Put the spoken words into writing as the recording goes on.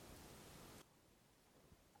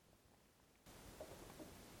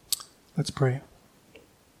Let's pray.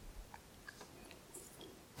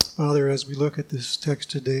 Father, as we look at this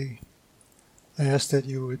text today, I ask that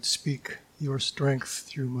you would speak your strength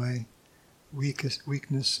through my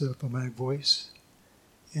weakness of my voice.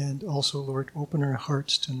 And also, Lord, open our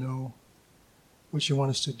hearts to know what you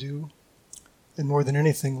want us to do. And more than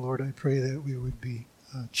anything, Lord, I pray that we would be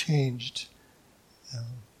changed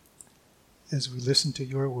as we listen to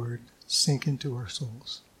your word sink into our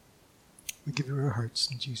souls. We give you our hearts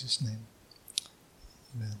in Jesus' name.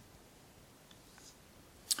 Amen.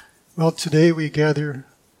 Well, today we gather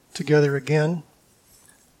together again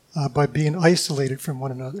by being isolated from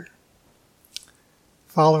one another.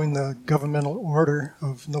 Following the governmental order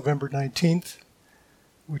of November 19th,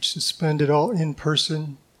 which suspended all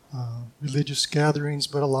in-person religious gatherings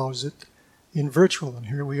but allows it in virtual, and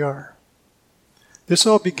here we are. This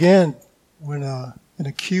all began when an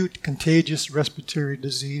acute contagious respiratory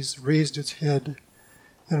disease raised its head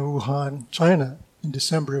in Wuhan, China, in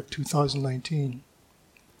December of 2019.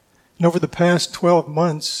 And over the past 12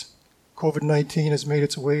 months, COVID-19 has made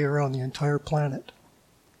its way around the entire planet.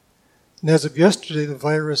 And as of yesterday, the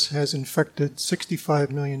virus has infected 65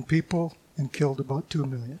 million people and killed about 2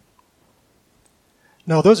 million.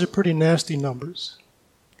 Now, those are pretty nasty numbers.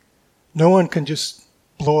 No one can just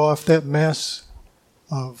blow off that mass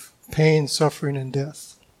of pain, suffering, and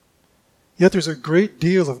death. Yet there's a great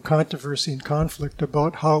deal of controversy and conflict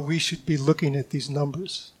about how we should be looking at these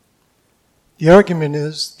numbers. The argument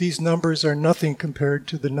is these numbers are nothing compared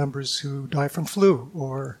to the numbers who die from flu,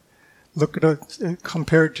 or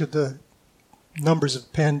compared to the numbers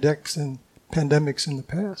of pandemics in the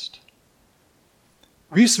past.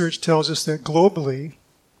 Research tells us that globally,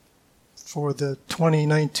 for the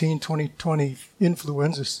 2019-2020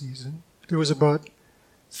 influenza season, there was about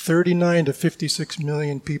 39 to 56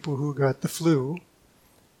 million people who got the flu,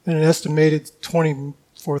 and an estimated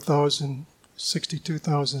 24,000,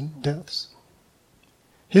 62,000 deaths.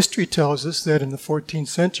 History tells us that in the 14th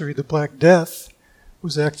century, the Black Death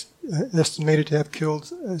was estimated to have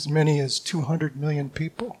killed as many as 200 million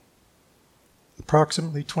people,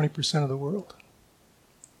 approximately 20% of the world.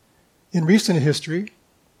 In recent history,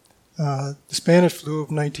 the Spanish flu of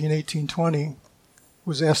 1918-20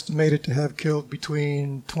 was estimated to have killed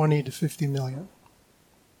between 20 to 50 million.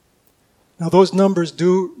 Now, those numbers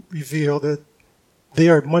do reveal that they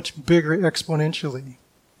are much bigger exponentially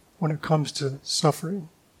when it comes to suffering.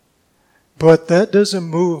 But that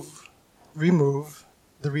doesn't remove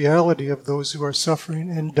the reality of those who are suffering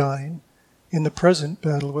and dying in the present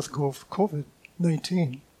battle with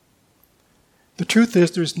COVID-19. The truth is,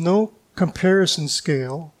 there's no comparison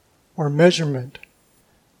scale or measurement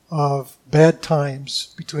of bad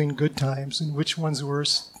times between good times and which one's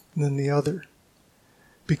worse than the other.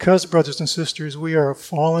 Because, brothers and sisters, we are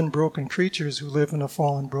fallen, broken creatures who live in a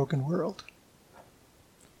fallen, broken world.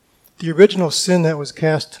 The original sin that was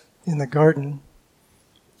cast in the garden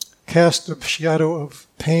cast a shadow of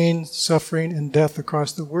pain, suffering, and death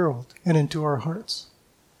across the world and into our hearts.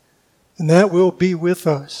 And that will be with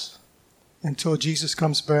us until Jesus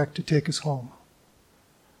comes back to take us home.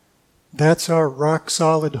 That's our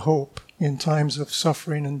rock-solid hope in times of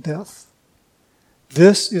suffering and death.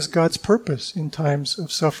 This is God's purpose in times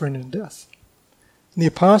of suffering and death. And the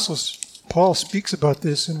Apostle Paul speaks about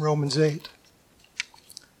this in Romans 8,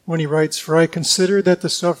 when he writes, "For I consider that the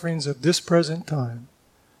sufferings of this present time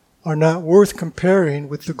are not worth comparing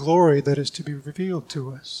with the glory that is to be revealed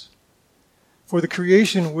to us. For the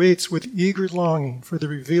creation waits with eager longing for the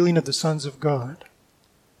revealing of the sons of God.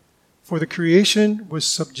 For the creation was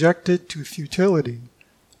subjected to futility,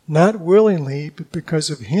 not willingly, but because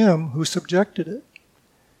of him who subjected it,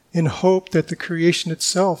 in hope that the creation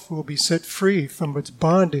itself will be set free from its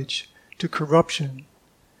bondage to corruption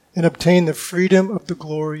and obtain the freedom of the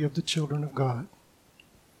glory of the children of God.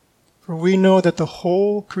 For we know that the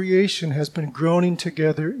whole creation has been groaning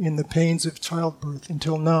together in the pains of childbirth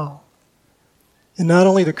until now. And not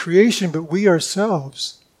only the creation, but we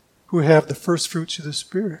ourselves, who have the first fruits of the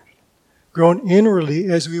Spirit, groan inwardly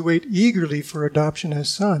as we wait eagerly for adoption as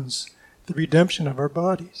sons, the redemption of our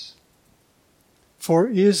bodies. For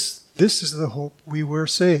this is the hope we were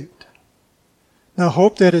saved. Now,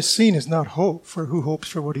 hope that is seen is not hope, for who hopes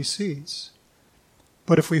for what he sees?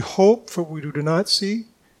 But if we hope for what we do not see,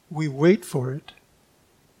 we wait for it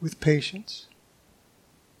with patience."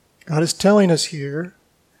 God is telling us here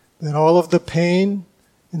that all of the pain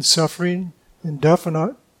and suffering and death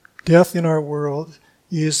in our world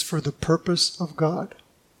is for the purpose of God.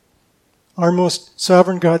 Our most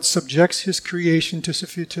sovereign God subjects his creation to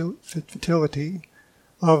futility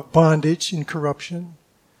of bondage and corruption,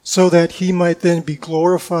 so that he might then be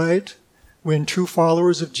glorified when true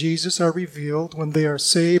followers of Jesus are revealed, when they are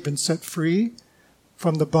saved and set free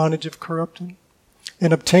from the bondage of corruption,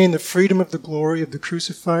 and obtain the freedom of the glory of the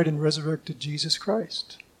crucified and resurrected Jesus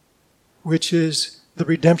Christ, which is the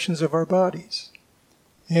redemptions of our bodies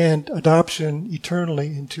and adoption eternally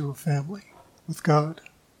into a family with God.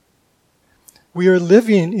 We are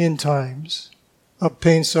living in times of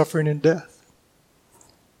pain, suffering, and death.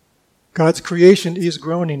 God's creation is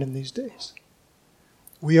groaning in these days.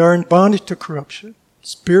 We are in bondage to corruption,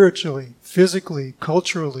 spiritually, physically,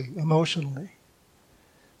 culturally, emotionally.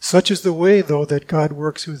 Such is the way, though, that God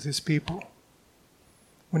works with his people.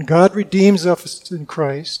 When God redeems us in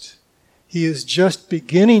Christ, he is just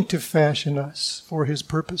beginning to fashion us for his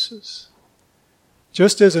purposes.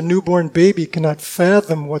 Just as a newborn baby cannot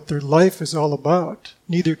fathom what their life is all about,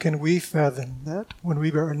 neither can we fathom that when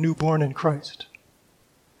we are newborn in Christ.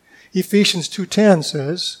 Ephesians 2:10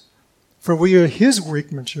 says, "For we are his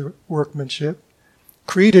workmanship,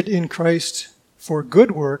 created in Christ for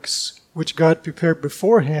good works, which God prepared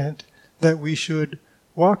beforehand that we should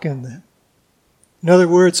walk in them." In other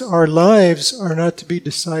words, our lives are not to be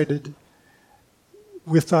decided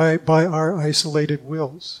by our isolated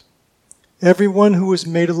wills. Everyone who is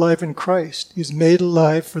made alive in Christ is made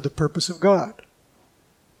alive for the purpose of God.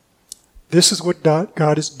 This is what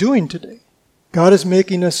God is doing today. God is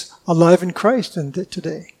making us alive in Christ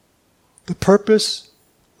today. The purpose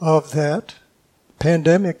of that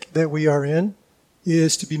pandemic that we are in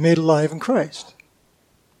is to be made alive in Christ.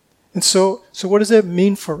 And so what does that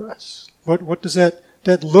mean for us? What does that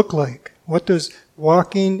look like? What does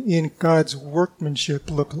walking in God's workmanship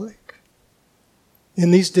look like?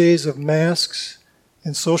 In these days of masks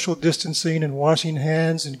and social distancing and washing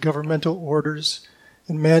hands and governmental orders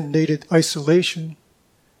and mandated isolation,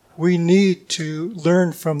 we need to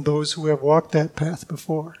learn from those who have walked that path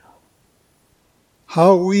before.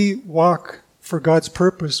 How we walk for God's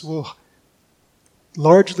purpose will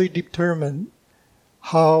largely determine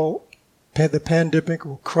how the pandemic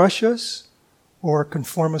will crush us or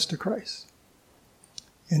conform us to Christ.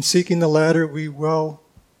 In seeking the latter, we will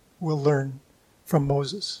learn from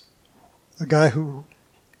Moses, a guy who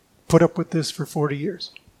put up with this for 40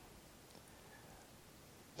 years.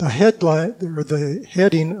 The headline, or the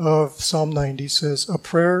heading of Psalm 90 says, "A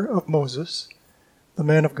Prayer of Moses, the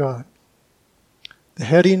Man of God." The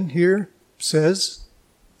heading here says,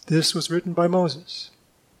 this was written by Moses.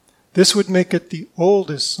 This would make it the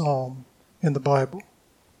oldest psalm in the Bible.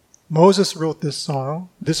 Moses wrote this song,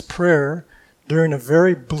 this prayer, during a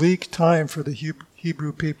very bleak time for the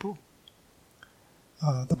Hebrew people.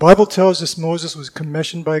 The Bible tells us Moses was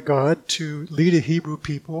commissioned by God to lead a Hebrew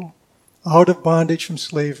people out of bondage from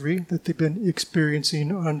slavery that they've been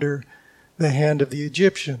experiencing under the hand of the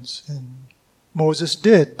Egyptians. And Moses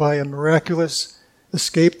did by a miraculous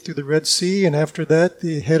escape through the Red Sea, and after that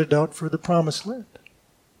they headed out for the Promised Land.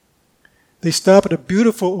 They stopped at a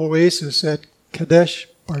beautiful oasis at Kadesh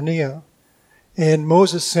Barnea, and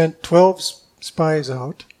Moses sent 12 spies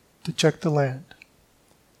out to check the land.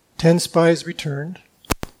 10 spies returned,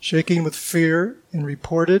 shaking with fear, and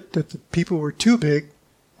reported that the people were too big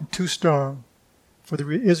and too strong for the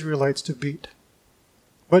Israelites to beat.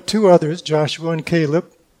 But 2 others, Joshua and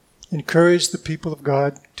Caleb, encouraged the people of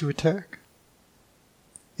God to attack.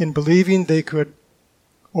 In believing they could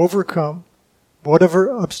overcome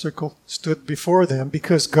whatever obstacle stood before them,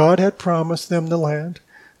 because God had promised them the land,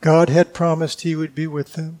 God had promised he would be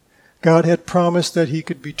with them, God had promised that he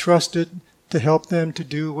could be trusted to help them to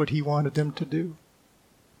do what he wanted them to do.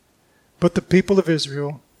 But the people of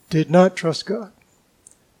Israel did not trust God.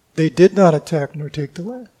 They did not attack nor take the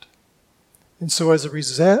land. And so as a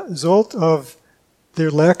result of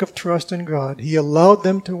their lack of trust in God, he allowed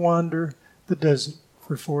them to wander the desert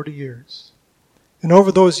for 40 years. And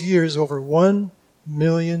over those years, over 1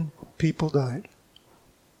 million people died.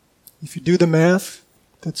 If you do the math,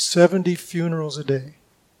 that's 70 funerals a day.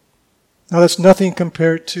 Now that's nothing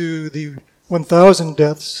compared to the 1,000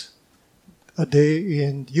 deaths a day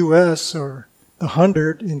in U.S. or the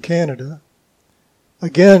 100 in Canada.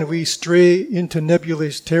 Again, we stray into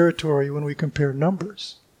nebulous territory when we compare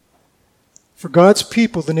numbers. For God's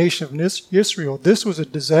people, the nation of Israel, this was a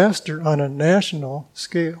disaster on a national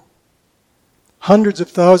scale. Hundreds of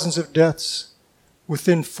thousands of deaths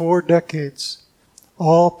within 4 decades,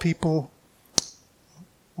 all people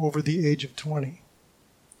over the age of 20.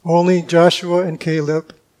 Only Joshua and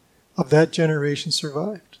Caleb of that generation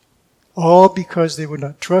survived. All because they would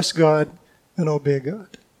not trust God and obey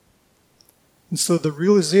God. And so the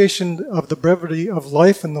realization of the brevity of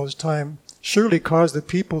life in those times surely caused the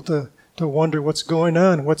people to wonder what's going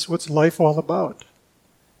on, what's life all about.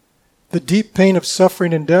 The deep pain of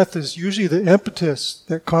suffering and death is usually the impetus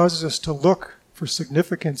that causes us to look for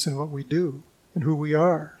significance in what we do and who we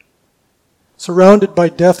are. Surrounded by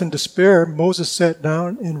death and despair, Moses sat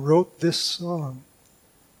down and wrote this song,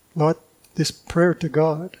 this prayer to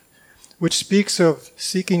God, which speaks of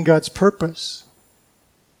seeking God's purpose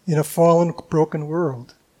in a fallen, broken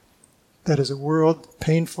world that is a world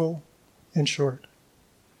painful and short.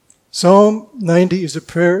 Psalm 90 is a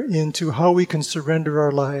prayer into how we can surrender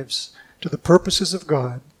our lives to the purposes of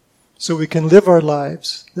God so we can live our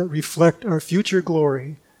lives that reflect our future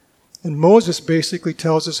glory. And Moses basically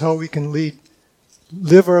tells us how we can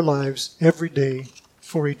live our lives every day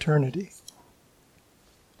for eternity.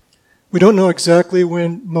 We don't know exactly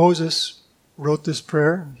when Moses wrote this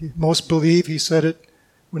prayer. Most believe he said it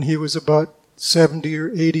when he was about 70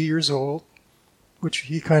 or 80 years old, which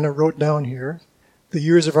he kind of wrote down here. The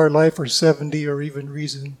years of our life are 70 or even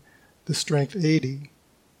reason the strength 80.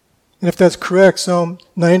 And if that's correct, Psalm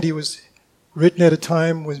 90 was written at a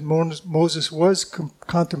time when Moses was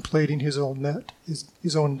contemplating his own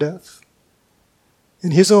death.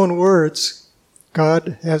 In his own words,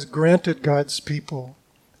 God has granted God's people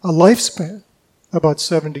a lifespan, about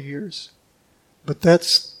 70 years. But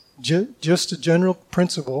that's just a general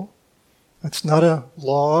principle. That's not a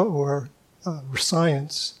law or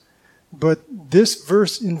science. But this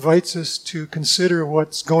verse invites us to consider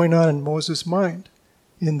what's going on in Moses' mind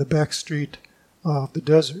in the back street of the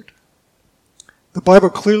desert. The Bible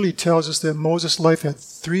clearly tells us that Moses' life had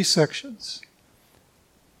 3 sections.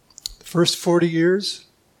 The first 40 years,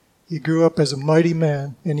 he grew up as a mighty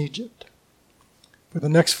man in Egypt. For the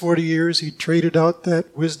next 40 years, he traded out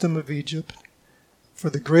that wisdom of Egypt for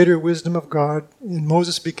the greater wisdom of God, and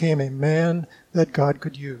Moses became a man that God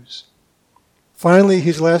could use. Finally,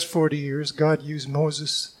 his last 40 years, God used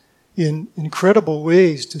Moses in incredible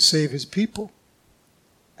ways to save his people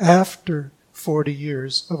after 40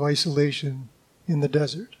 years of isolation in the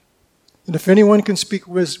desert. And if anyone can speak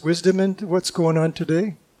wisdom into what's going on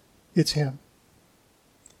today, it's him.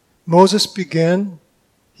 Moses began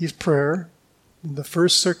his prayer in the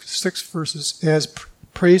first 6 verses as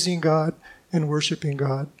praising God and worshiping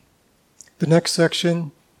God. The next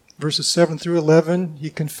section, verses 7 through 11, he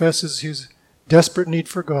confesses his desperate need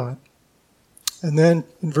for God. And then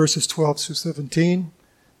in verses 12 through 17,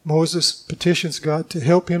 Moses petitions God to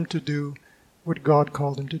help him to do what God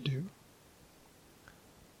called him to do.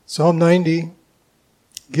 Psalm 90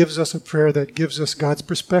 gives us a prayer that gives us God's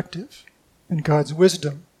perspective and God's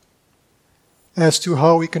wisdom as to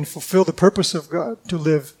how we can fulfill the purpose of God to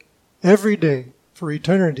live every day for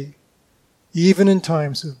eternity, even in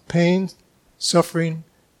times of pain, suffering,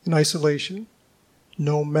 and isolation,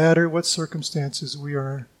 no matter what circumstances we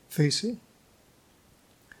are facing.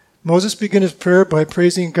 Moses began his prayer by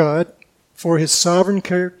praising God for his sovereign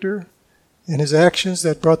character and his actions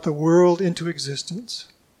that brought the world into existence.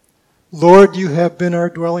 Lord, you have been our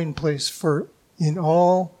dwelling place in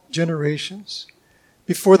all generations.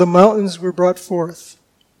 Before the mountains were brought forth,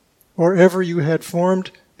 or ever you had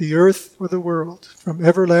formed the earth or the world, from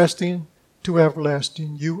everlasting to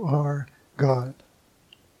everlasting, you are God.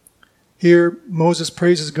 Here, Moses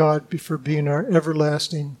praises God for being our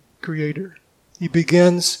everlasting creator. He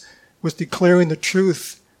begins with declaring the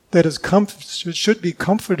truth that should be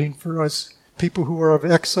comforting for us, people who are of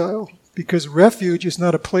exile, because refuge is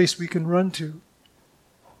not a place we can run to.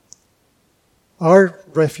 Our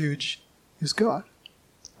refuge is God.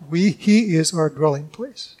 He is our dwelling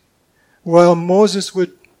place. While Moses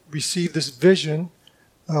would receive this vision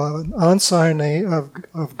on Sinai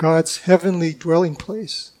of God's heavenly dwelling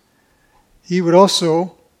place, he would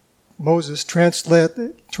also, Moses, translate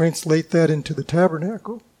that into the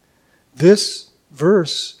tabernacle. This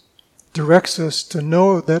verse directs us to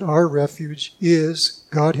know that our refuge is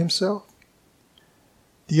God himself.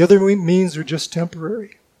 The other means are just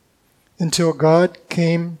temporary until God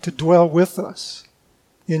came to dwell with us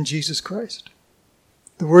in Jesus Christ.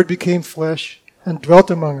 The Word became flesh and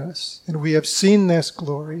dwelt among us, and we have seen this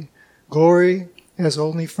glory as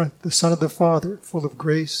only from the Son of the Father, full of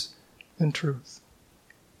grace and truth.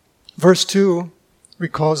 Verse 2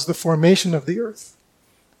 recalls the formation of the earth.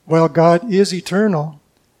 While God is eternal,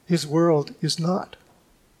 his world is not.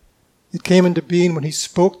 It came into being when he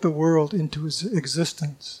spoke the world into his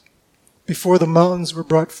existence. Before the mountains were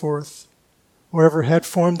brought forth, or ever had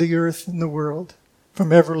formed the earth and the world,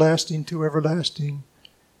 from everlasting to everlasting,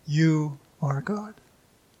 you are God.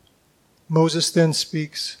 Moses then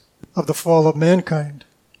speaks of the fall of mankind.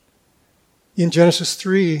 In Genesis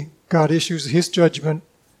 3, God issues his judgment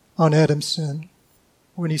on Adam's sin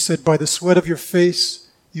when he said, "By the sweat of your face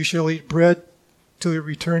you shall eat bread till you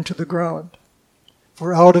return to the ground.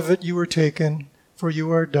 For out of it you were taken, for you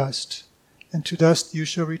are dust, and to dust you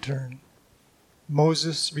shall return.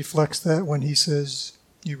 Moses reflects that when he says,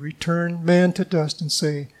 you return man to dust and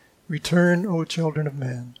say, return, O children of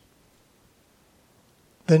man.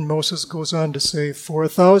 Then Moses goes on to say, for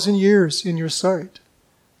 1,000 years in your sight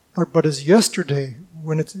are but as yesterday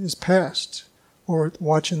when it is past, or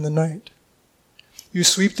watch in the night. You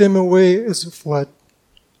sweep them away as a flood.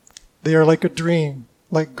 They are like a dream,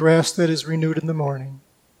 like grass that is renewed in the morning.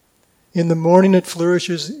 In the morning it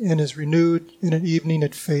flourishes and is renewed, in an evening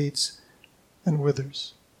it fades and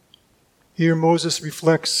withers. Here Moses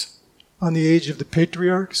reflects on the age of the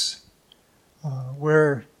patriarchs,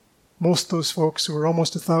 where most of those folks who were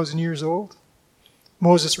almost 1,000 years old.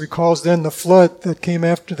 Moses recalls then the flood that came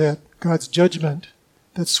after that, God's judgment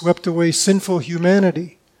that swept away sinful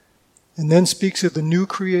humanity, and then speaks of the new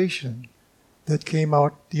creation that came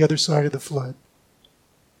out the other side of the flood.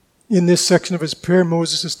 In this section of his prayer,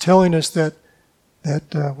 Moses is telling us that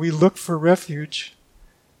we look for refuge.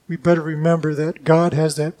 We better remember that God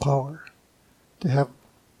has that power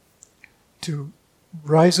to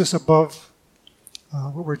rise us above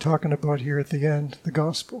what we're talking about here at the end, the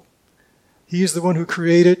gospel. He is the one who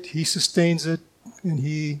created, he sustains it, and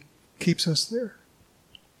he keeps us there.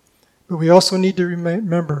 But we also need to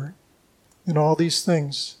remember in all these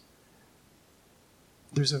things,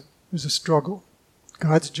 there's a struggle,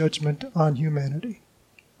 God's judgment on humanity.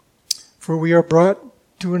 For we are brought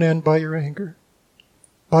to an end by your anger.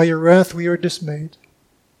 By your wrath we are dismayed.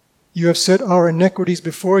 You have set our iniquities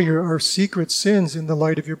before you, our secret sins in the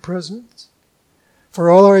light of your presence. For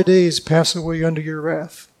all our days pass away under your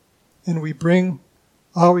wrath, and we bring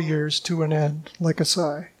our years to an end like a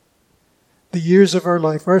sigh. The years of our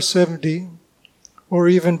life are 70, or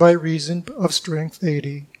even by reason of strength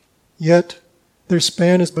 80, yet their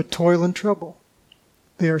span is but toil and trouble.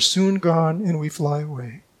 They are soon gone, and we fly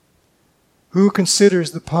away. Who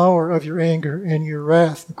considers the power of your anger and your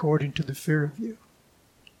wrath according to the fear of you?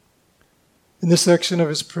 In this section of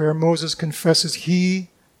his prayer, Moses confesses he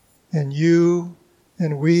and you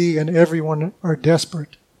and we and everyone are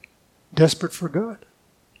desperate for God,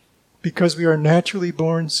 because we are naturally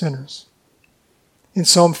born sinners. In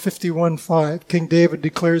Psalm 51:5, King David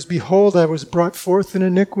declares, behold, I was brought forth in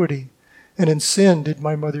iniquity, and in sin did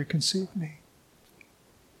my mother conceive me.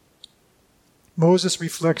 Moses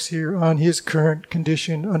reflects here on his current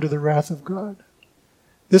condition under the wrath of God.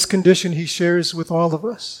 This condition he shares with all of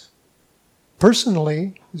us.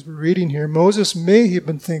 Personally, as we're reading here, Moses may have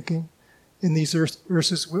been thinking in these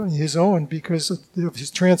verses his own because of his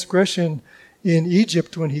transgression in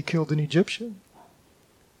Egypt when he killed an Egyptian.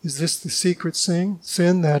 Is this the secret sin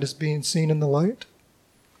that is being seen in the light?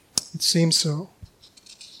 It seems so.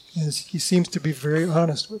 And he seems to be very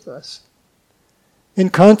honest with us. In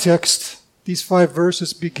context, these 5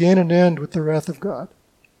 verses begin and end with the wrath of God.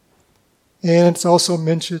 And it's also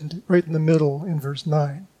mentioned right in the middle in verse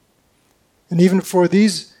 9. And even for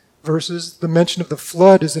these verses, the mention of the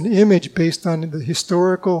flood is an image based on the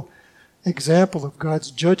historical example of God's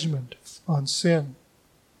judgment on sin.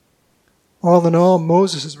 All in all,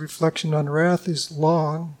 Moses' reflection on wrath is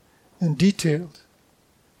long and detailed.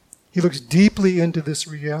 He looks deeply into this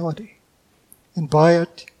reality, and by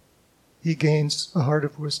it, he gains a heart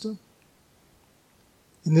of wisdom.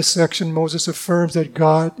 In this section, Moses affirms that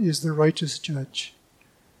God is the righteous judge.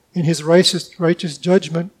 And his righteous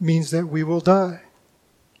judgment means that we will die.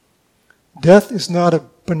 Death is not a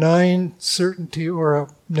benign certainty or a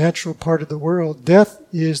natural part of the world. Death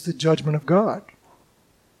is the judgment of God.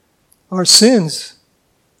 Our sins,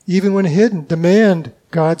 even when hidden, demand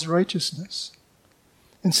God's righteousness.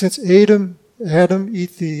 And since Adam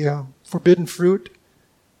ate the forbidden fruit,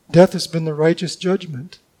 death has been the righteous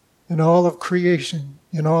judgment. And all of creation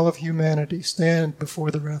and all of humanity stand before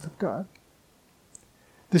the wrath of God.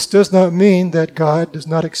 This does not mean that God does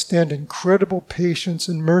not extend incredible patience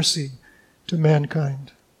and mercy to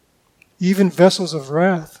mankind. Even vessels of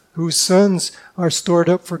wrath, whose sons are stored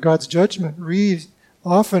up for God's judgment,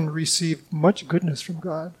 often receive much goodness from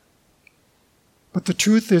God. But the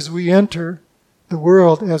truth is we enter the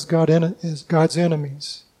world as God's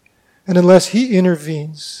enemies. And unless he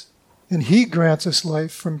intervenes and he grants us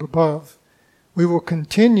life from above, we will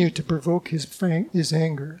continue to provoke his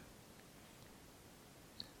anger.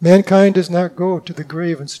 Mankind does not go to the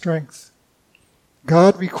grave in strength.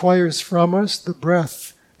 God requires from us the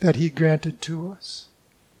breath that he granted to us.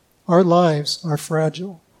 Our lives are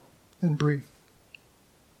fragile and brief.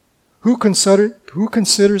 Who considers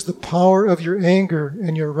the power of your anger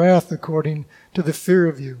and your wrath according to the fear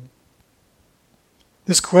of you?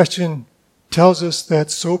 This question tells us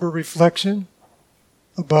that sober reflection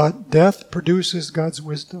about death produces God's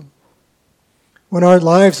wisdom. When our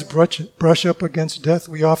lives brush up against death,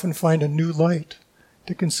 we often find a new light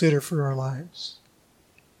to consider for our lives.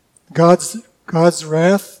 God's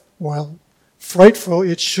wrath, while frightful,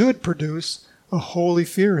 it should produce a holy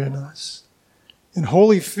fear in us. And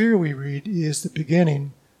holy fear, we read, is the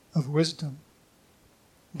beginning of wisdom.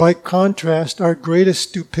 By contrast, our greatest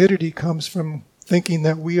stupidity comes from thinking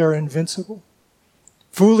that we are invincible.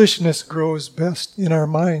 Foolishness grows best in our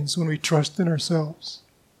minds when we trust in ourselves.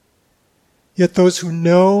 Yet those who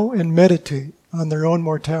know and meditate on their own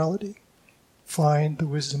mortality find the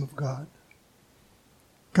wisdom of God.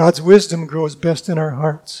 God's wisdom grows best in our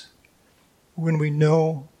hearts when we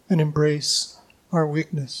know and embrace our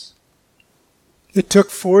weakness. It took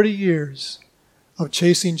 40 years of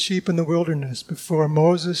chasing sheep in the wilderness before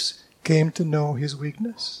Moses came to know his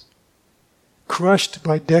weakness. Crushed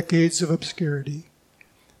by decades of obscurity,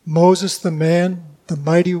 Moses, the man, the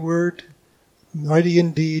mighty word, mighty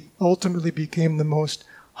indeed, ultimately became the most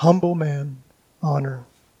humble man on earth.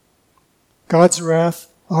 God's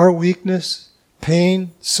wrath, our weakness,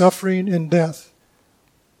 pain, suffering, and death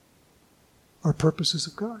are purposes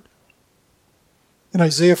of God. In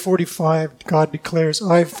Isaiah 45, God declares,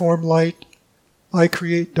 I form light, I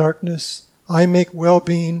create darkness, I make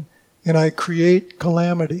well-being, and I create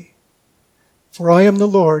calamity. For I am the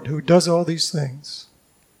Lord who does all these things.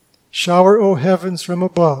 Shower, O heavens, from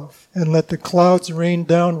above, and let the clouds rain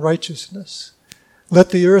down righteousness.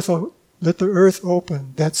 Let the earth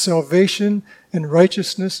open, that salvation and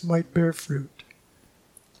righteousness might bear fruit.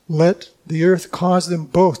 Let the earth cause them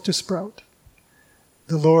both to sprout.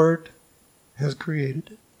 The Lord has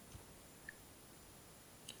created it.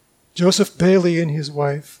 Joseph Bailey and his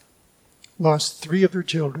wife lost 3 of their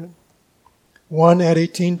children. One at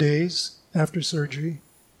 18 days after surgery,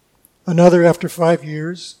 another after 5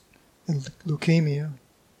 years in leukemia,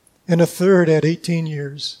 and a third at 18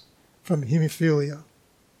 years from hemophilia.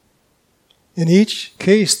 In each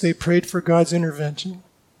case, they prayed for God's intervention.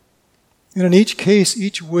 And in each case,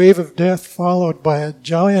 each wave of death followed by a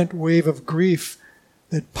giant wave of grief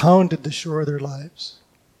that pounded the shore of their lives.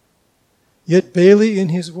 Yet Bailey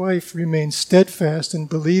and his wife remained steadfast in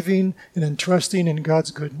believing and in trusting in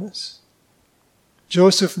God's goodness.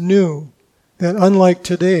 Joseph knew that unlike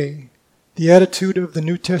today, the attitude of the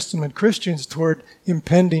New Testament Christians toward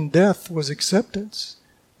impending death was acceptance,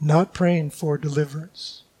 not praying for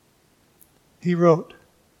deliverance. He wrote,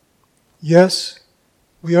 yes,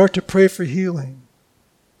 we are to pray for healing,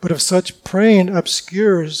 but if such praying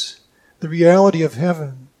obscures the reality of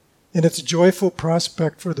heaven and its joyful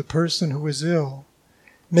prospect for the person who is ill,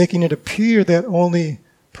 making it appear that only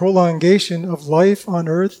prolongation of life on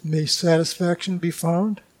earth may satisfaction be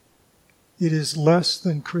found, it is less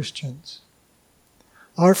than Christians.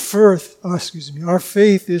 Our faith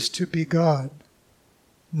is to be God,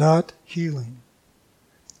 not healing.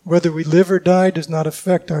 Whether we live or die does not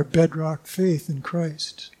affect our bedrock faith in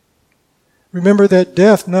Christ. Remember that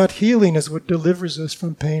death, not healing, is what delivers us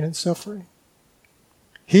from pain and suffering.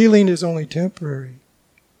 Healing is only temporary.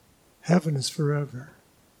 Heaven is forever.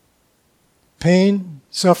 Pain,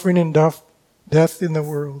 suffering, and death in the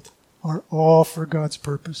world are all for God's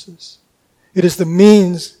purposes. It is the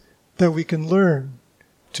means that we can learn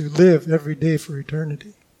to live every day for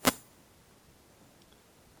eternity.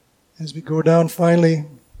 As we go down finally,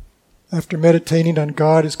 after meditating on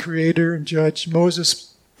God as creator and judge,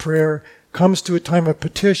 Moses' prayer comes to a time of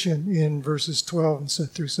petition in verses 12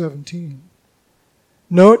 through 17.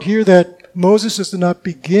 Note here that Moses does not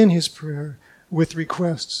begin his prayer with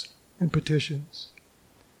requests and petitions.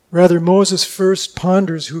 Rather, Moses first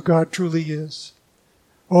ponders who God truly is.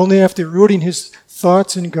 Only after rooting his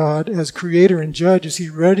thoughts in God as creator and judge is he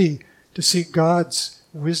ready to seek God's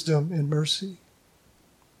wisdom and mercy.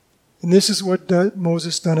 And this is what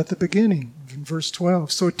Moses done at the beginning, in verse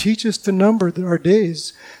 12. So teach us to number our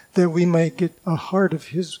days that we might get a heart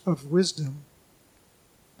of wisdom.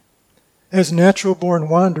 As natural-born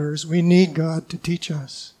wanderers, we need God to teach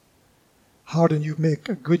us how to make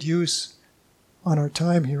a good use on our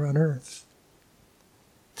time here on earth.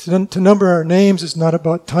 To number our names is not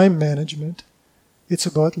about time management. It's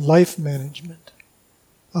about life management.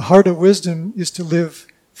 A heart of wisdom is to live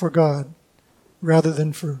for God rather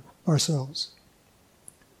than for ourselves.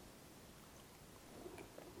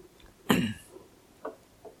 To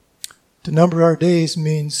number our days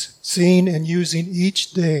means seeing and using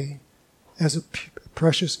each day as a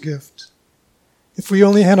precious gift. If we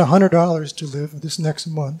only had $100 to live this next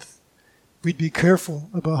month, we'd be careful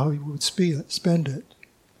about how we would spend it.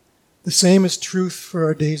 The same is truth for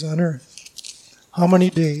our days on earth. How many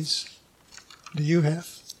days do you have?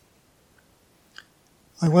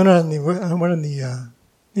 I went on the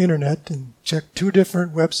internet and checked 2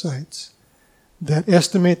 different websites that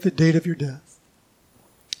estimate the date of your death.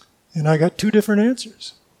 And I got 2 different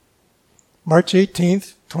answers. March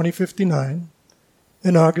 18th, 2059,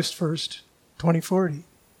 and August 1st, 2040.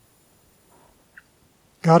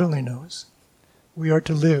 God only knows. We are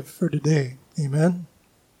to live for today. Amen?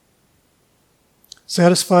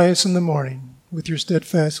 Satisfy us in the morning with your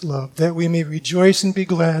steadfast love, that we may rejoice and be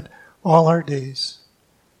glad all our days.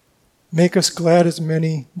 Make us glad as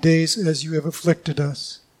many days as you have afflicted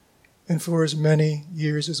us, and for as many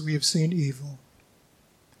years as we have seen evil.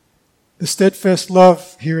 The steadfast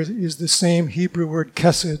love here is the same Hebrew word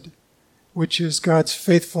kesed, which is God's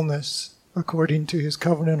faithfulness according to his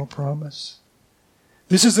covenantal promise.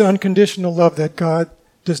 This is the unconditional love that God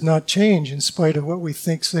does not change in spite of what we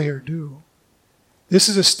think, say, or do. This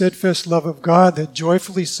is a steadfast love of God that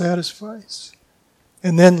joyfully satisfies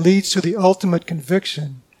and then leads to the ultimate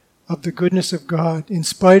conviction of the goodness of God in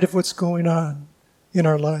spite of what's going on in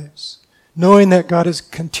our lives, knowing that God is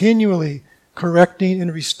continually correcting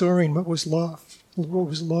and restoring what was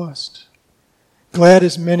lost. Glad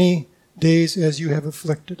as many days as you have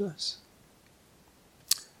afflicted us.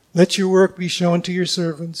 Let your work be shown to your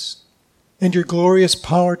servants, and your glorious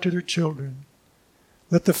power to their children.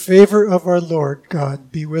 Let the favor of our Lord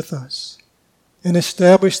God be with us, and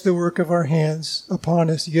establish the work of our hands upon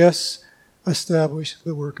us. Yes, establish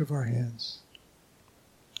the work of our hands.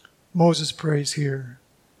 Moses prays here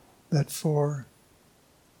that for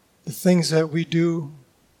the things that we do,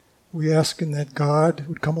 we ask him that God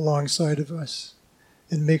would come alongside of us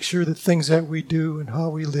and make sure the things that we do and how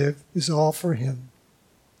we live is all for him.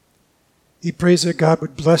 He prays that God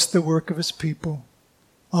would bless the work of his people,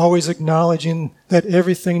 always acknowledging that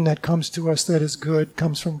everything that comes to us that is good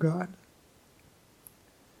comes from God.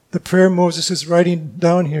 The prayer Moses is writing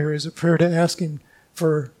down here is a prayer to ask him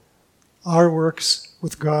for our works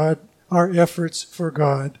with God, our efforts for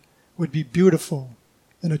God would be beautiful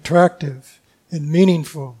and attractive and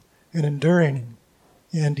meaningful and enduring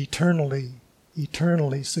and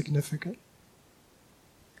eternally significant.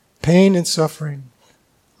 Pain and suffering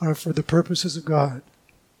are for the purposes of God.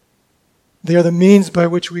 They are the means by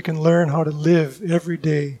which we can learn how to live every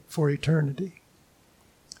day for eternity.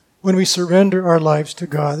 When we surrender our lives to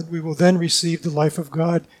God, we will then receive the life of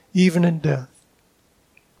God even in death.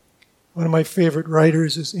 One of my favorite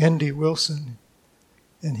writers is Andy Wilson,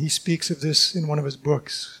 and he speaks of this in one of his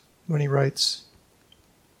books when he writes,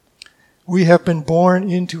 "We have been born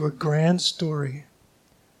into a grand story,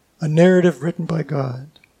 a narrative written by God.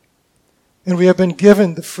 And we have been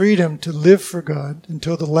given the freedom to live for God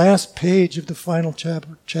until the last page of the final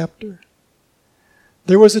chapter.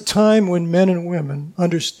 There was a time when men and women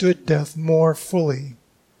understood death more fully,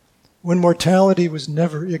 when mortality was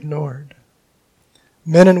never ignored.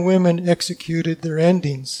 Men and women executed their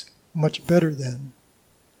endings much better then.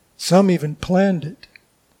 Some even planned it.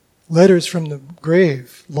 Letters from the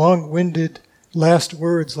grave, long-winded last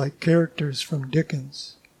words like characters from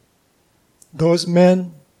Dickens. Those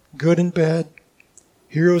men, good and bad,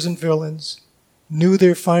 heroes and villains, knew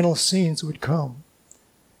their final scenes would come.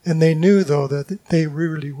 And they knew, though, that they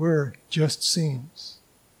really were just scenes.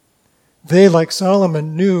 They, like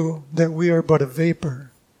Solomon, knew that we are but a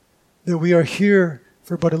vapor, that we are here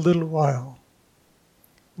for but a little while.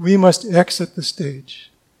 We must exit the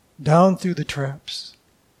stage, down through the traps,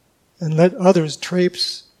 and let others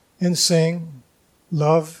traipse and sing,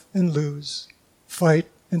 love and lose, fight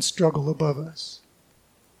and struggle above us.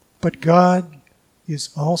 But God is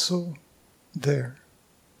also there,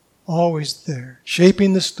 always there,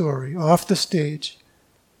 shaping the story off the stage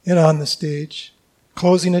and on the stage,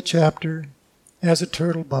 closing a chapter as a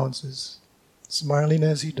turtle bounces, smiling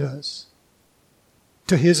as he does.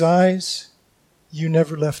 To his eyes, you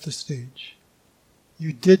never left the stage.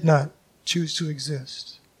 You did not choose to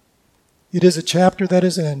exist. It is a chapter that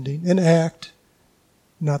is ending, an act,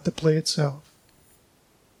 not the play itself.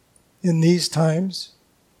 In these times,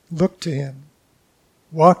 look to him.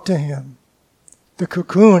 Walk to him. The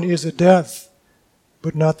cocoon is a death,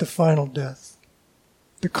 but not the final death.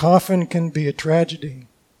 The coffin can be a tragedy,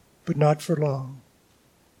 but not for long.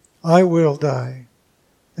 I will die,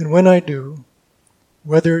 and when I do,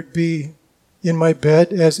 whether it be in my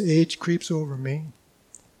bed as age creeps over me,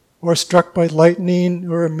 or struck by lightning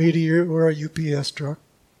or a meteor or a UPS truck,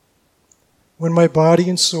 when my body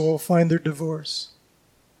and soul find their divorce,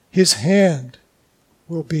 his hand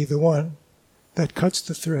will be the one that cuts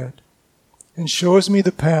the thread and shows me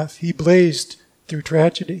the path he blazed through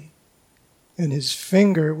tragedy, and his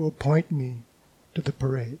finger will point me to the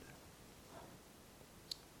parade.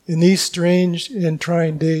 In these strange and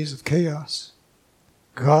trying days of chaos,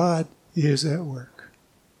 God is at work,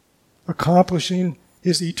 accomplishing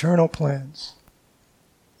his eternal plans.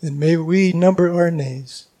 And may we number our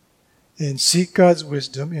days and seek God's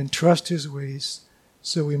wisdom and trust his ways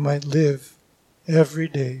so we might live every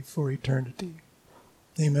day for eternity.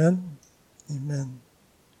 Amen? Amen.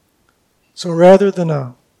 So rather than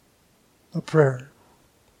a prayer,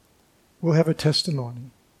 we'll have a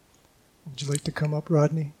testimony. Would you like to come up,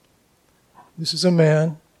 Rodney? This is a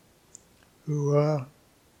man who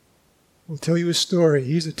will tell you a story.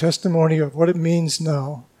 He's a testimony of what it means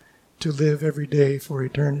now to live every day for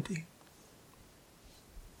eternity.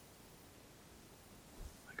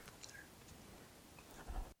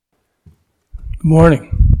 Good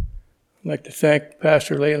morning. I'd like to thank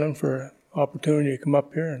Pastor Leyland for an opportunity to come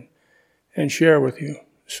up here and share with you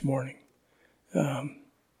this morning.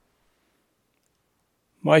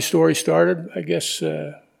 My story started, I guess,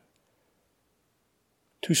 2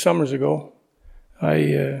 summers ago.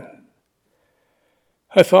 I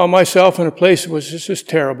found myself in a place that was just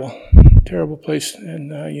terrible place.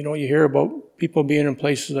 And, you hear about people being in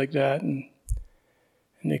places like that and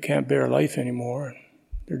they can't bear life anymore. And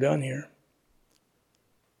they're done here.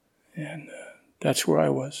 And that's where I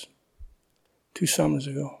was 2 summers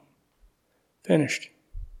ago. Finished.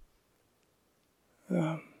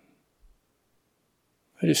 I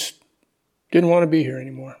just didn't want to be here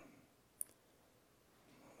anymore.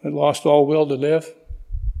 I lost all will to live.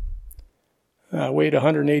 I weighed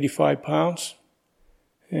 185 pounds.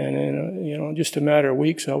 And in, just a matter of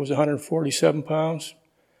weeks, I was 147 pounds.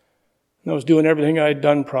 And I was doing everything I had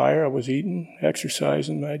done prior. I was eating,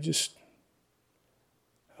 exercising. I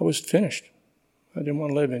was finished. I didn't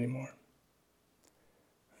want to live anymore.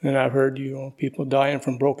 And I've heard, people dying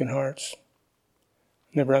from broken hearts.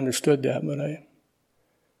 Never understood that, but I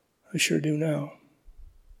sure do now.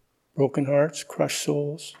 Broken hearts, crushed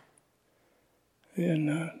souls.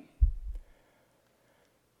 And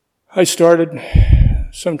I started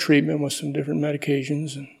some treatment with some different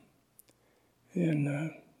medications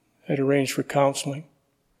and had arranged for counseling.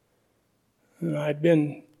 And I'd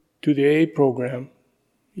been to the AA program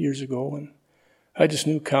years ago, and I just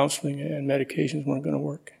knew counseling and medications weren't going to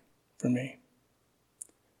work for me.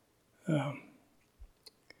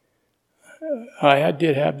 I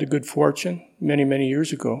did have the good fortune many, many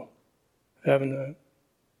years ago having an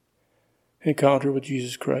encounter with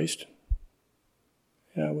Jesus Christ.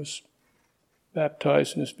 And I was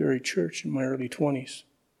baptized in this very church in my early 20s.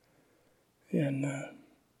 And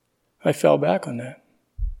I fell back on that.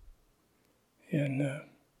 And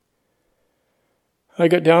I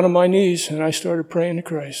got down on my knees and I started praying to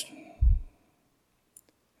Christ.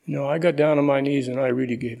 I got down on my knees and I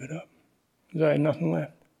really gave it up. Because I had nothing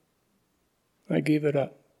left. I gave it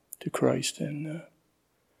up to Christ. And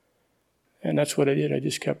that's what I did. I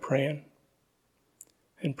just kept praying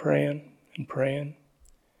and praying and praying.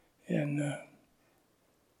 And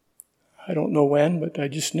I don't know when, but I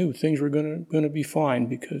just knew things were going to be fine,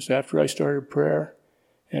 because after I started prayer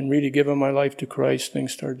and really giving my life to Christ,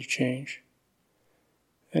 things started to change.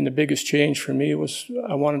 And the biggest change for me was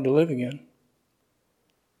I wanted to live again.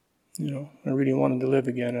 I really wanted to live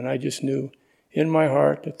again, and I just knew in my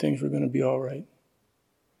heart that things were going to be all right.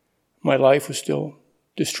 My life was still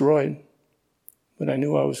destroyed, but I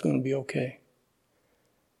knew I was going to be okay.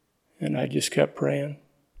 And I just kept praying.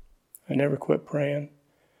 I never quit praying.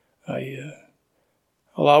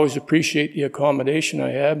 I'll always appreciate the accommodation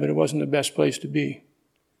I had, but it wasn't the best place to be.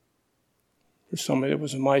 For somebody that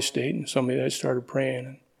was in my state and somebody that started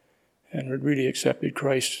praying and had really accepted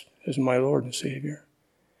Christ as my Lord and Savior.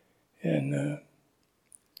 And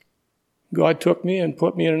God took me and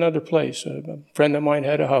put me in another place. A friend of mine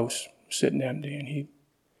had a house sitting empty, and he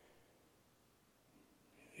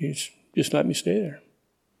just let me stay there.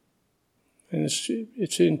 And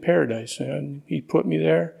it's in paradise. And he put me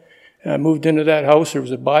there. And I moved into that house. There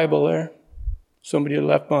was a Bible there. Somebody had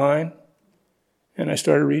left behind. And I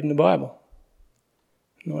started reading the Bible.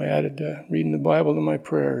 I added reading the Bible to my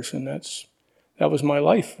prayers, and that was my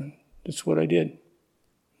life. And that's what I did.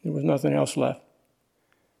 There was nothing else left.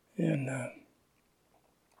 And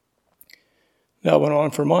that went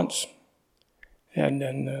on for months. And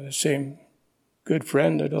then the same good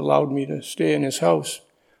friend that allowed me to stay in his house,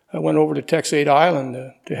 I went over to Texade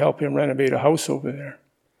Island to help him renovate a house over there.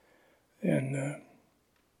 And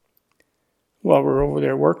while we were over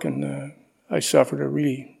there working, I suffered a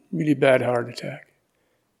really, really bad heart attack.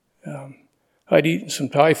 I'd eaten some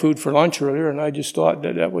Thai food for lunch earlier, and I just thought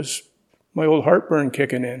that was my old heartburn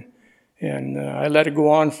kicking in. And I let it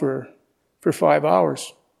go on for 5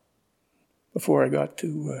 hours before I got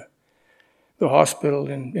to the hospital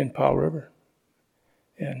in Powell River.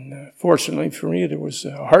 And fortunately for me, there was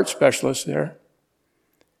a heart specialist there.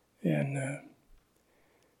 And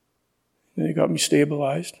they got me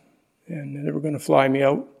stabilized. And they were going to fly me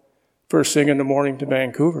out first thing in the morning to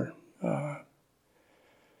Vancouver.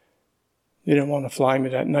 They didn't want to fly me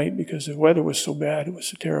that night because the weather was so bad. It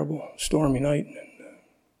was a terrible, stormy night. And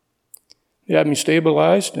they had me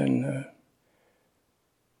stabilized, and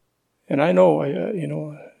I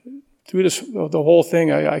know, through the whole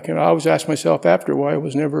thing, I can always ask myself after why I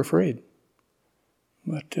was never afraid.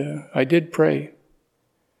 But I did pray.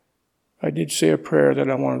 I did say a prayer that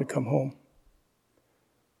I wanted to come home.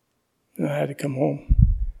 And I had to come home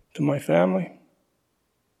to my family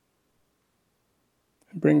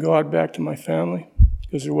and bring God back to my family,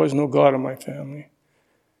 because there was no God in my family.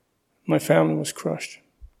 My family was crushed.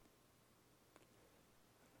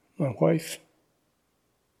 My wife.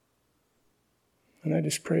 And I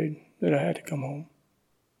just prayed that I had to come home.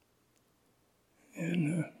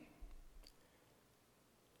 And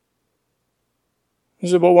it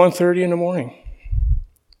was about 1:30 in the morning.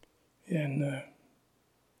 And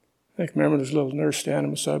I can remember this little nurse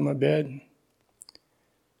standing beside my bed.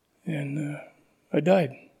 And I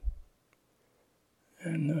died.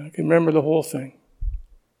 And I can remember the whole thing.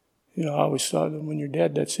 I always thought that when you're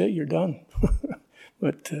dead, that's it, you're done.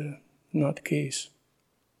 But not the case.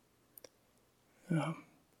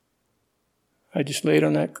 I just laid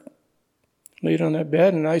on that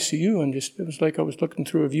bed in ICU, and it was like I was looking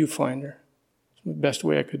through a viewfinder. It's the best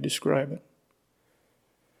way I could describe it.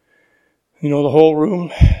 The whole room,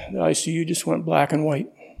 the ICU just went black and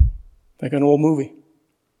white, like an old movie.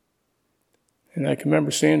 And I can remember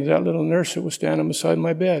saying to that little nurse that was standing beside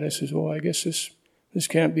my bed, I says, well, I guess this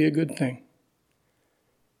can't be a good thing.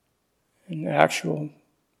 And the actual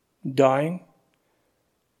dying,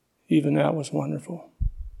 even that was wonderful.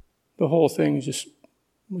 The whole thing was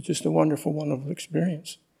just a wonderful, wonderful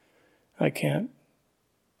experience. I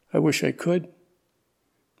wish I could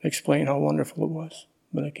explain how wonderful it was,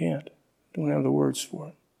 but I can't. Don't have the words for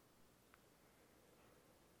it.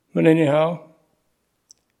 But anyhow,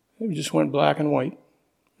 it just went black and white.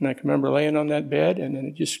 And I can remember laying on that bed, and then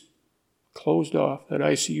it just closed off. That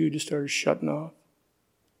ICU just started shutting off.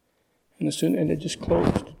 And it just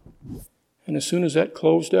closed. And as soon as that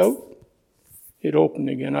closed out, it opened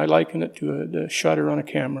again. I liken it to the shutter on a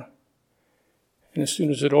camera. And as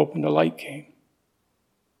soon as it opened, the light came.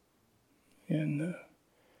 And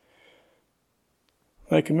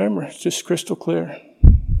I can remember, it's just crystal clear.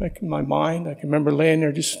 Like in my mind, I can remember laying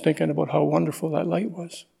there just thinking about how wonderful that light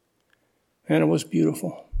was. And it was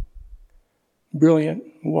beautiful. Brilliant,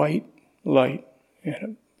 white light.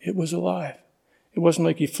 And it was alive. It wasn't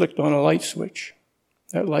like you flicked on a light switch.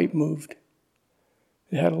 That light moved.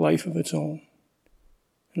 It had a life of its own.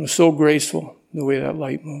 It was so graceful, the way that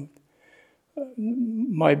light moved.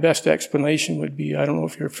 My best explanation would be, I don't know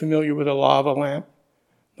if you're familiar with a lava lamp.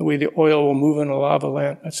 The way the oil will move in a lava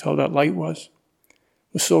lamp, that's how that light was.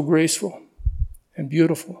 It was so graceful and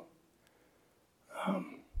beautiful.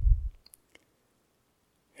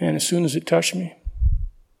 And as soon as it touched me,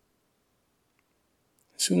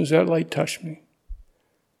 as soon as that light touched me,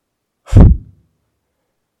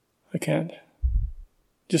 I can't,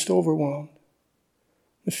 just overwhelmed.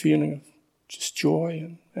 The feeling of just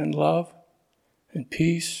joy and love and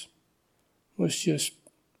peace was just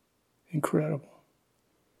incredible.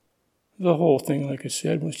 The whole thing, like I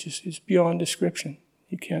said, it's beyond description.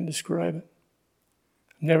 You can't describe it.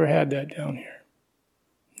 I've never had that down here.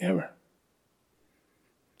 Never.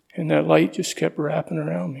 And that light just kept wrapping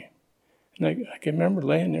around me. And I can remember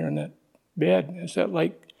laying there in that bed as that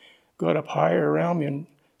light got up higher around me and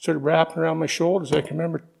started wrapping around my shoulders. I can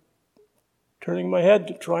remember turning my head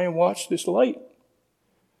to try and watch this light.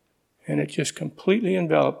 And it just completely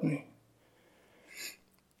enveloped me.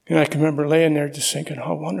 And I can remember laying there just thinking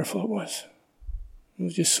how wonderful it was. It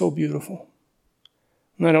was just so beautiful.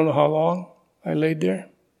 And I don't know how long I laid there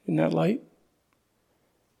in that light.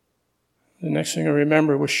 The next thing I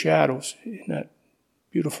remember was shadows. In that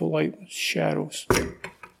beautiful light was shadows.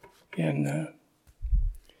 And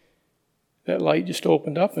that light just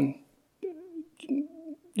opened up, and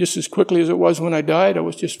just as quickly as it was when I died, I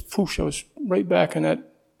was just, poosh, I was right back in that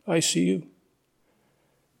ICU.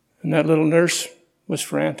 And that little nurse was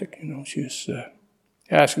frantic. She was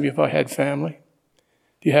asking me if I had family.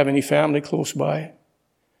 Do you have any family close by?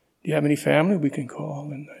 Do you have any family we can call?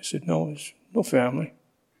 And I said, no, there's no family.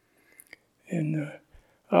 And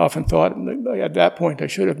I often thought, at that point, I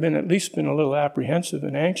should have at least been a little apprehensive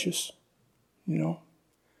and anxious,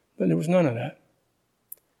 But there was none of that.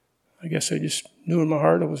 I guess I just knew in my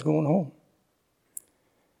heart I was going home.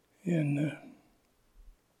 And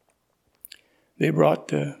they brought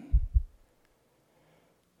the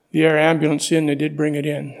air ambulance in. They did bring it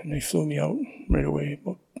in, and they flew me out right away.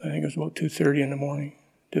 I think it was about 2:30 in the morning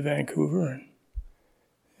to Vancouver,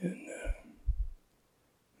 and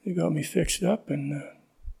they got me fixed up, and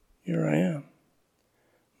here I am.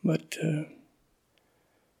 But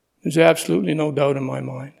there's absolutely no doubt in my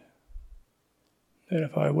mind that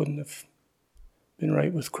if I wouldn't have been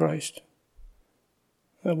right with Christ,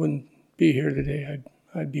 I wouldn't be here today.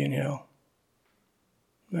 I'd be in hell.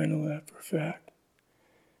 I know that for a fact.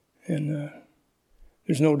 And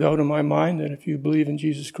there's no doubt in my mind that if you believe in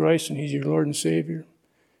Jesus Christ and He's your Lord and Savior,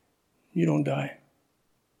 you don't die.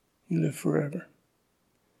 You live forever.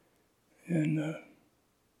 And,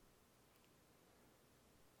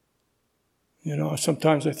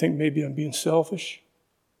 sometimes I think maybe I'm being selfish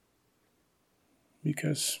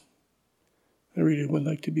because I really would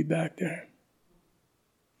like to be back there.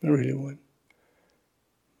 I really would.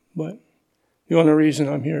 But the only reason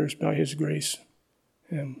I'm here is by His grace.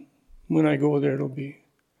 And when I go there, it'll be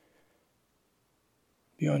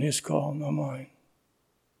on His call, not mine.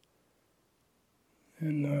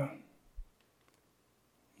 And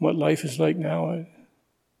what life is like now,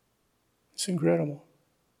 it's incredible.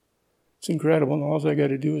 It's incredible, and all I got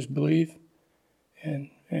to do is believe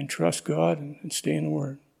and trust God and stay in the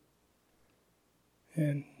Word.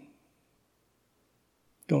 And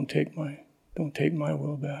don't take my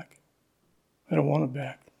will back. I don't want it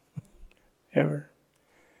back, ever.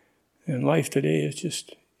 And life today is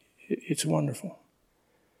just, it's wonderful.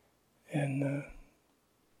 And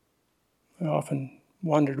I often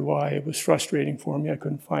wondered why it was frustrating for me. I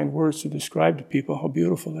couldn't find words to describe to people how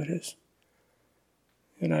beautiful it is.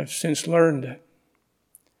 And I've since learned that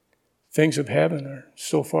things of heaven are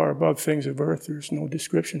so far above things of earth, there's no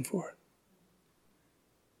description for it.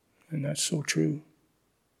 And that's so true.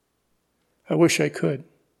 I wish I could.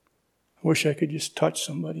 I wish I could just touch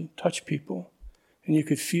somebody, touch people, and you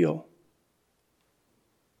could feel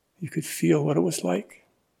what it was like.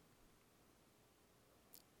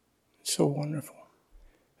 It's so wonderful.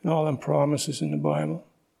 And all them promises in the Bible,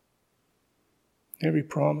 every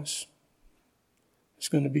promise is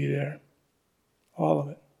going to be there. All of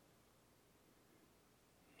it.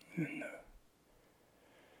 And,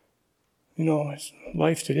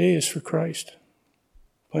 life today is for Christ.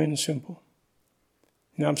 Plain and simple.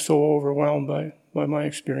 And I'm so overwhelmed by my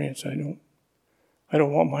experience. I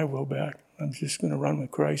don't want my will back. I'm just going to run with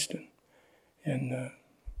Christ and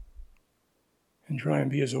try and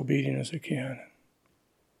be as obedient as I can.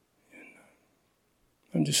 And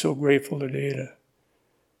I'm just so grateful today to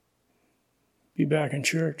be back in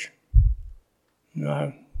church.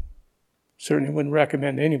 I certainly wouldn't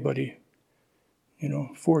recommend anybody,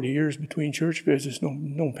 40 years between church visits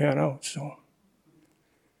don't pan out. So,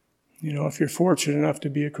 if you're fortunate enough to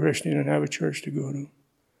be a Christian and have a church to go to,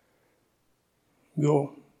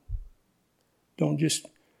 go. Don't just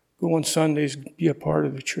go on Sundays, be a part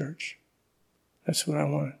of the church. That's what I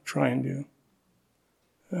want to try and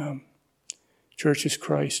do. Church is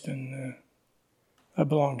Christ, and I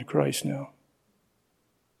belong to Christ now.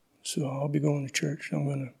 So I'll be going to church. I'm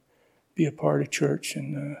going to be a part of church,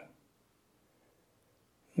 and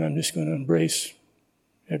I'm just going to embrace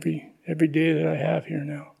every day that I have here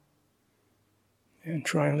now and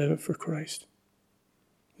try and live it for Christ.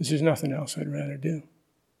 There's nothing else I'd rather do.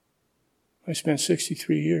 I spent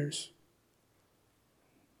 63 years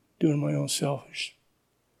doing my own selfish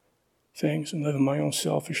things and living my own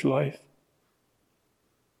selfish life.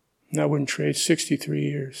 And I wouldn't trade 63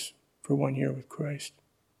 years for 1 year with Christ.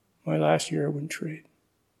 My last year I wouldn't trade.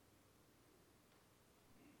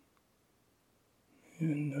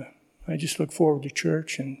 And I just look forward to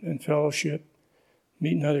church and fellowship,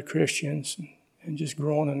 meeting other Christians, and just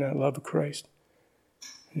growing in that love of Christ.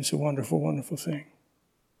 And it's a wonderful, wonderful thing.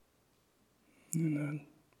 And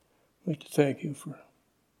I'd like to thank you for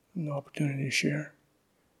the opportunity to share.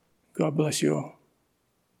 God bless you all.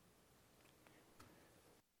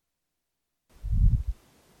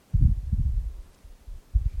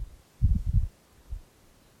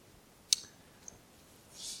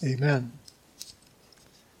 Amen.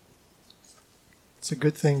 It's a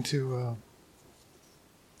good thing to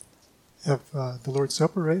have the Lord's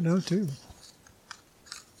Supper right now, too.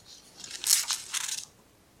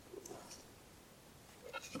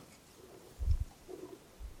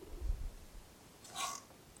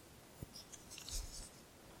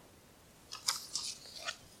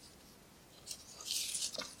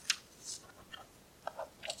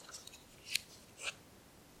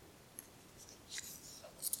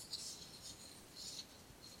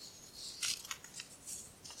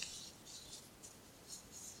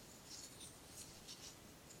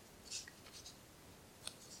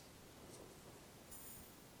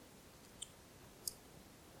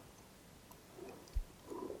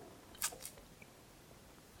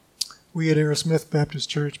 We at Aerosmith Baptist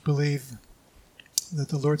Church believe that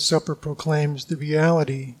the Lord's Supper proclaims the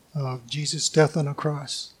reality of Jesus' death on a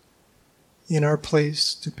cross in our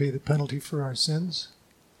place to pay the penalty for our sins,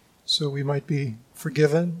 so we might be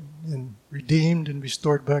forgiven and redeemed and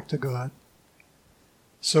restored back to God,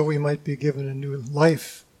 so we might be given a new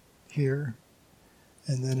life here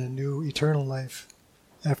and then a new eternal life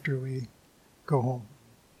after we go home.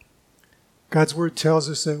 God's Word tells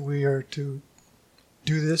us that we are to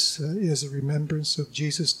do this as a remembrance of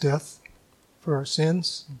Jesus' death for our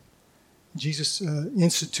sins. Jesus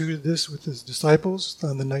instituted this with his disciples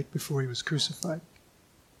on the night before he was crucified.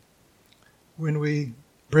 When we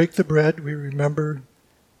break the bread, we remember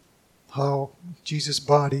how Jesus'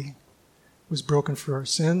 body was broken for our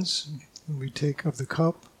sins. When we take of the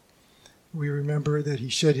cup, we remember that he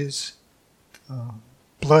shed his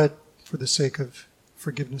blood for the sake of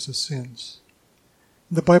forgiveness of sins.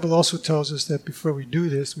 The Bible also tells us that before we do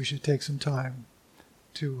this, we should take some time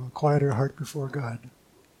to quiet our heart before God.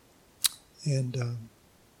 And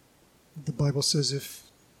the Bible says if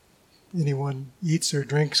anyone eats or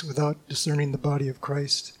drinks without discerning the body of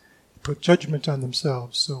Christ, put judgment on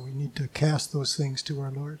themselves. So we need to cast those things to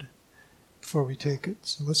our Lord before we take it.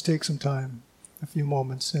 So let's take some time, a few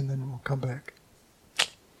moments, and then we'll come back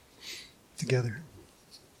together.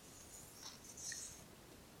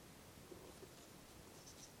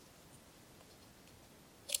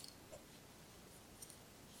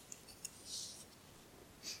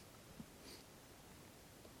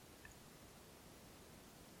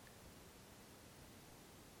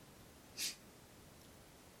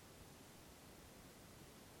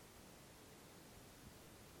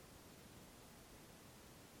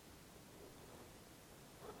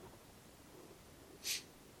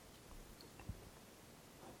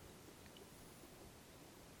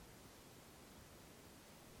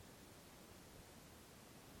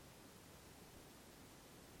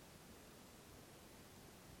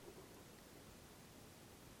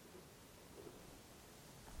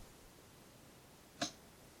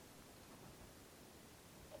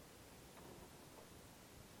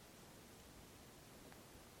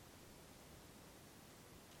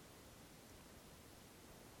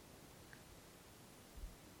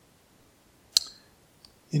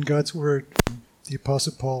 In God's Word, the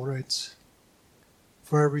Apostle Paul writes,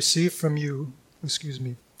 For I received from the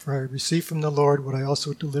Lord what I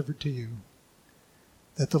also delivered to you,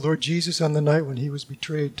 that the Lord Jesus on the night when he was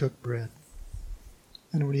betrayed took bread,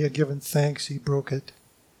 and when he had given thanks he broke it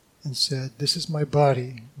and said, This is my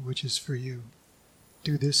body, which is for you.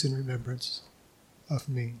 Do this in remembrance of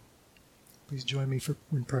me. Please join me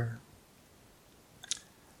in prayer.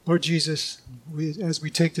 Lord Jesus, as we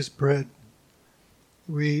take this bread,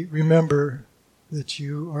 we remember that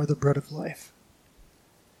you are the bread of life.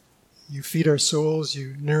 You feed our souls,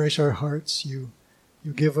 you nourish our hearts, you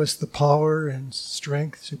give us the power and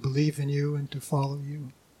strength to believe in you and to follow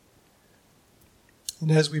you.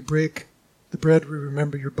 And as we break the bread, we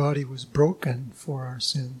remember your body was broken for our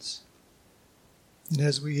sins. And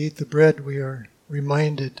as we eat the bread, we are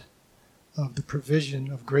reminded of the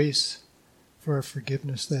provision of grace for our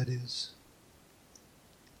forgiveness, that is.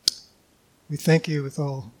 We thank you with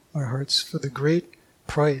all our hearts for the great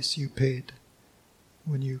price you paid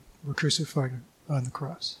when you were crucified on the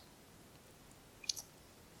cross.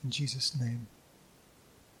 In Jesus' name,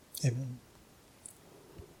 amen.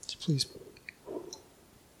 So please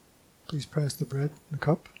pass the bread and the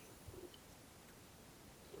cup.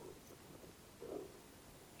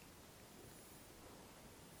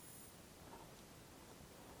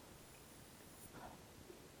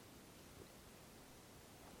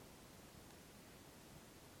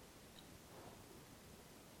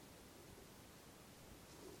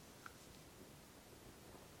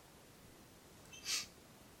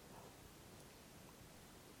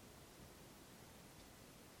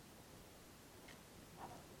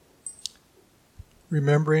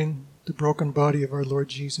 Remembering the broken body of our Lord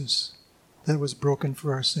Jesus that was broken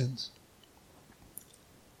for our sins.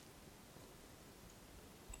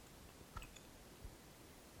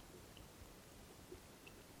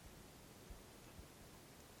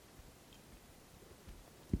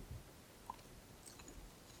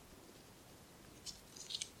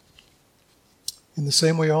 In the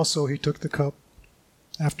same way also he took the cup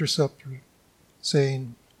after supper,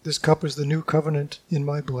 saying, This cup is the new covenant in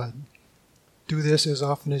my blood. Do this as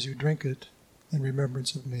often as you drink it in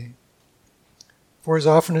remembrance of me. For as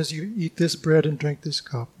often as you eat this bread and drink this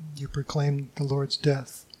cup, you proclaim the Lord's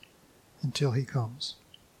death until he comes.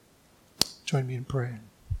 Join me in praying.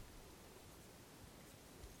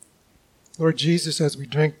 Lord Jesus, as we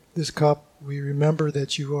drink this cup, we remember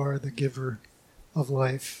that you are the giver of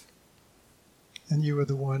life and you are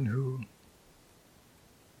the one who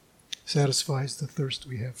satisfies the thirst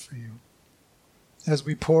we have for you. As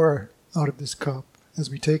we pour out of this cup, as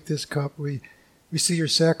we take this cup, we see your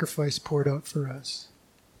sacrifice poured out for us.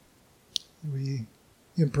 We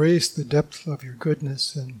embrace the depth of your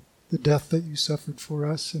goodness and the death that you suffered for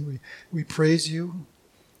us, and we praise you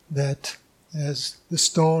that as the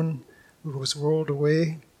stone was rolled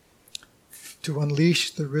away to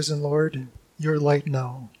unleash the risen Lord, your light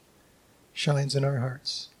now shines in our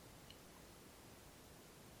hearts,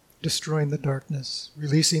 destroying the darkness,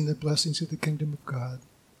 releasing the blessings of the kingdom of God,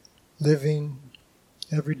 living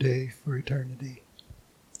every day for eternity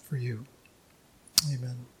for you.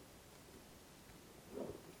 Amen.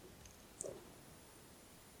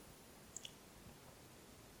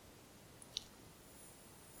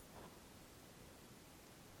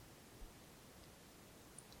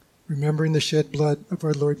 Remembering the shed blood of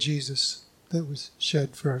our Lord Jesus that was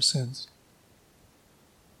shed for our sins.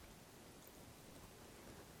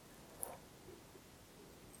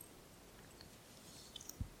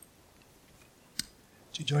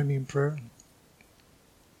 Would you join me in prayer?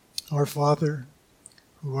 Our Father,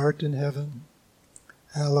 who art in heaven,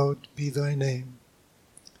 hallowed be thy name.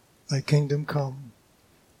 Thy kingdom come,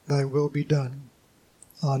 thy will be done,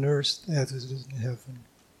 on earth as it is in heaven.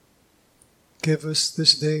 Give us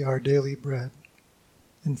this day our daily bread,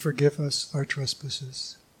 and forgive us our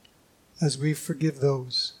trespasses, as we forgive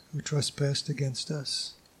those who trespass against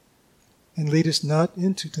us. And lead us not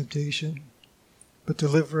into temptation, but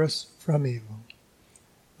deliver us from evil.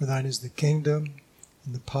 For thine is the kingdom,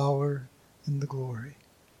 and the power, and the glory,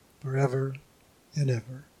 forever and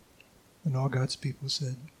ever. And all God's people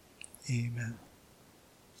said, Amen.